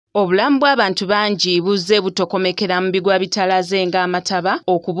Obulamu bw'abantu bangi buzze butokomekera mu bigwa bitalaze ng'amataba,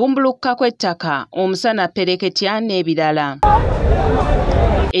 okubumbulukuka kw'ettaka, omusana pereketya n'ebirala.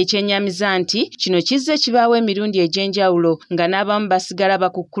 Ekyennyamiza nti kino kizze kibaawo emirundi egy'enjawulo nga n'abamu basigala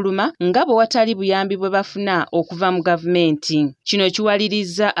bakukkuluma nga bwe watali buyambi bwe bafuna okuva mu gavumenti. Kino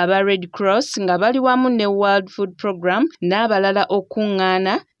kiwalirizza aba Red Cross nga bali wamu ne World Food Program n'abalala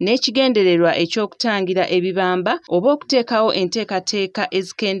okuŋŋaana n'ekigendererwa eky'okutangira ebibamba oba okuteekawo enteekateeka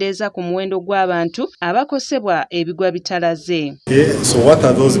ezikendeeza ku muwendo gw'abantu abakosebwa ebigwa bitalaze. So what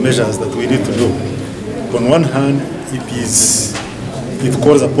are those measures that we need to do? On one hand, it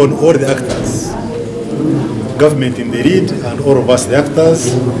calls upon all the actors, government in the lead, and all of us, the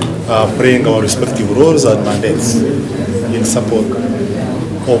actors, are playing our respective roles and mandates in support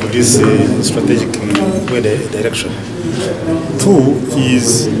of this strategic direction. Two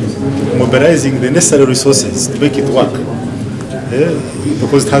is mobilizing the necessary resources to make it work,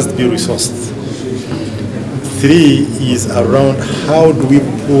 because it has to be resourced. Three is around how do we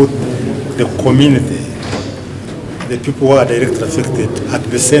put the community, the people who are directly affected, at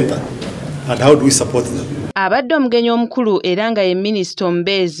the center, and how do we support them? Abadde omugenyi omukulu era nga ye Minista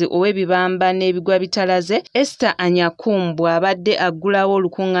omubeezi ow'ebibamba n'ebigwa bitalaze Esther Anyakumbu abadde aggulawo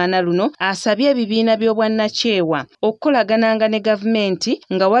olukuŋŋaana luno asabye ebibiina by'obwannakyewa okukolagananga ne gavumenti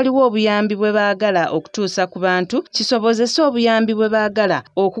nga waliwo obuyambi bwe baagala okutuusa ku bantu kisobozese obuyambi bwe baagala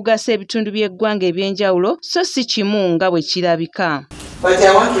okugasa ebitundu by'eggwanga eby'enjawulo so si kimu nga bwe kirabika. But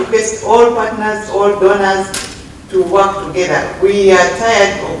I want to request all partners, all donors to work together. We are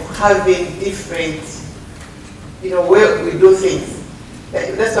tired of having different, where we do things.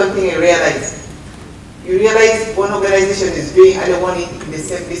 That's one thing I realized. You realize one organization is doing early warning in the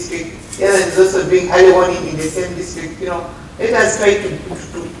same district, the other is also doing early warning in the same district. Let us try to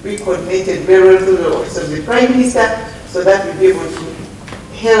be coordinated very well through the office of the Prime Minister so that we'll be able to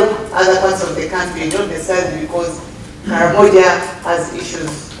help other parts of the country, not necessarily because Karamoja has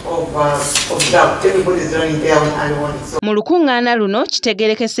issues of drought. Everybody is running there on early warning. Mu lukuŋŋaana luno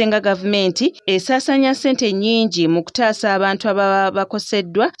kitegeerekese nga gavumenti esaasanya ssente nnyingi mu kutaasa abantu ababa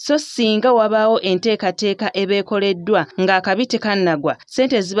bakoseddwa so singa wabaawo enteekateeka eba ekoleddwa ng'akabi tekannagwa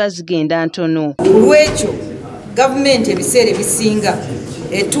ssente ziba zigenda ntono. Olw'ekyo gavumenti ebiseera ebisinga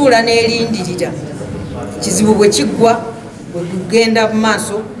etuula n'erindirira kizibu bwe kiggwa bwe kugenda mu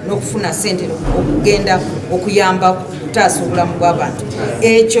maaso n'okufuna ssente okugenda okuyamba okutaasa obulamu bw'abantu.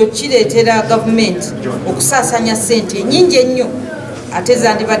 Ekyo kireetera gavumenti okusaasanya ssente nnyingi ennyo ate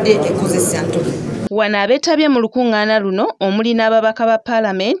zandibadde ekozesa ntono. Wano abeetabye mu lukuŋŋaana luno omuli n'ababaka ba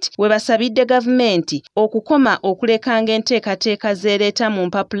Paalamenti we basabidde gavumenti okukoma okulekanga enteekateeka z'ereeta mu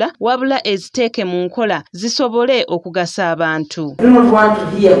mpapula wabula eziteeke mu nkola zisobole okugasa abantu. I do not want to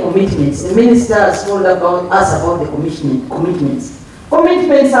hear commitments. The Minister has told us about the commitments.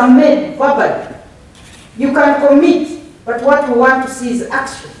 Commitments are made verbally. You can commit, but what we want to see is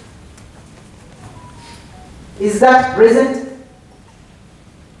action. Is that present?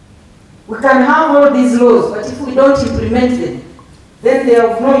 We can have all these laws, but if we don't implement them, then they are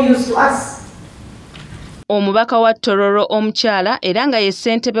of no use to us. Omubaka wa Tororo omukyala era nga ye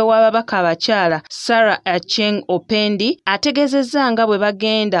ssentebe w'ababaka abakyala Sarah Acheng Opendi ategeezezza nga bwe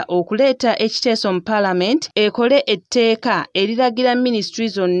bagenda okuleeta ekiteeso mu Paalamenti ekole etteeka eriragira minisitule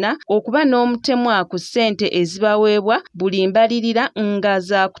zonna okuba n'omutemwa ku ssente ezibaweebwa buli mbalirira nga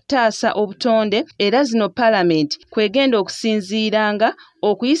za kutaasa obutonde era zino Paalamenti kwegenda okusinziiranga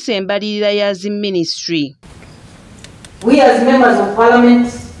okuyisa embalirira ya zi minisitule. We as members of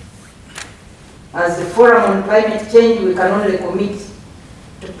Parliament, as the Forum on Climate Change, we can only commit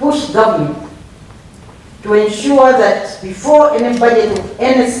to push government to ensure that before any budget of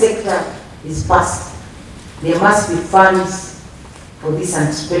any sector is passed, there must be funds for this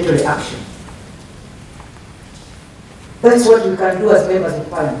anticipatory action. That's what we can do as members of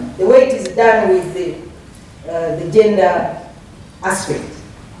Parliament. The way it is done with the gender aspect,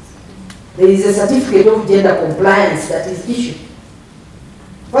 there is a certificate of gender compliance that is issued.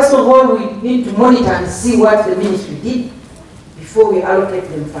 First of all, we need to monitor and see what the ministry did before we allocate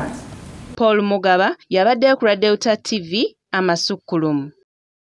them funds. Paul Mugaba yabadde ku Delta TV Amasukkulumu.